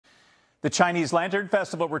The Chinese Lantern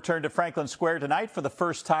Festival returned to Franklin Square tonight for the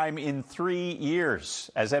first time in 3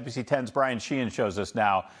 years. As NBC 10's Brian Sheehan shows us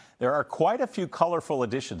now, there are quite a few colorful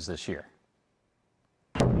additions this year.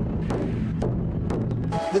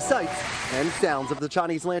 The sights and sounds of the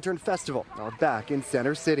Chinese Lantern Festival are back in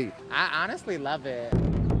Center City. I honestly love it.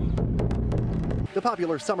 The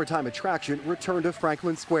popular summertime attraction returned to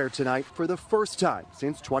Franklin Square tonight for the first time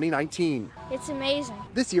since 2019. It's amazing.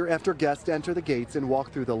 This year, after guests enter the gates and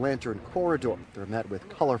walk through the Lantern Corridor, they're met with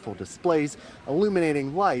colorful displays,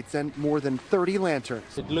 illuminating lights, and more than 30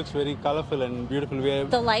 lanterns. It looks very colorful and beautiful.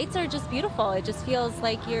 The lights are just beautiful. It just feels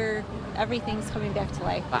like everything's coming back to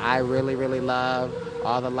life. I really love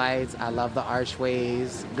all the lights. I love the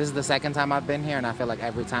archways. This is the second time I've been here, and I feel like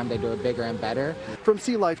every time they do it bigger and better. From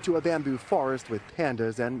sea life to a bamboo forest with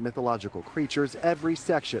pandas and mythological creatures, every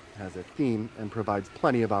section has a theme and provides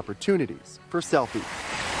plenty of opportunities for selfies.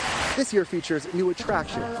 This year features new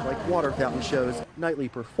attractions like water fountain shows, nightly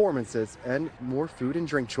performances, and more food and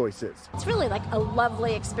drink choices. It's really like a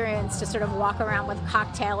lovely experience to sort of walk around with a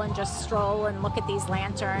cocktail and just stroll and look at these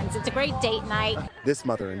lanterns. It's a great date night. This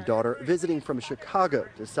mother and daughter, visiting from Chicago,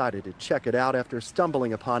 decided to check it out after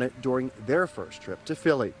stumbling upon it during their first trip to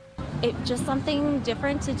Philly. It's just something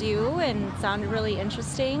different to do and sounded really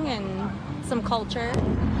interesting and some culture.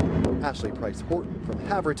 Ashley Price Horton from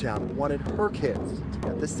Havertown wanted her kids to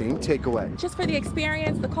get the same takeaway. Just for the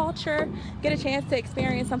experience, the culture, get a chance to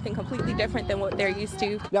experience something completely different than what they're used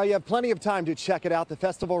to. Now you have plenty of time to check it out. The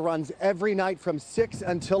festival runs every night from 6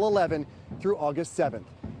 until 11 through August 7th.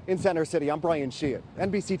 In Center City, I'm Brian Sheehan,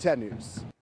 NBC 10 News.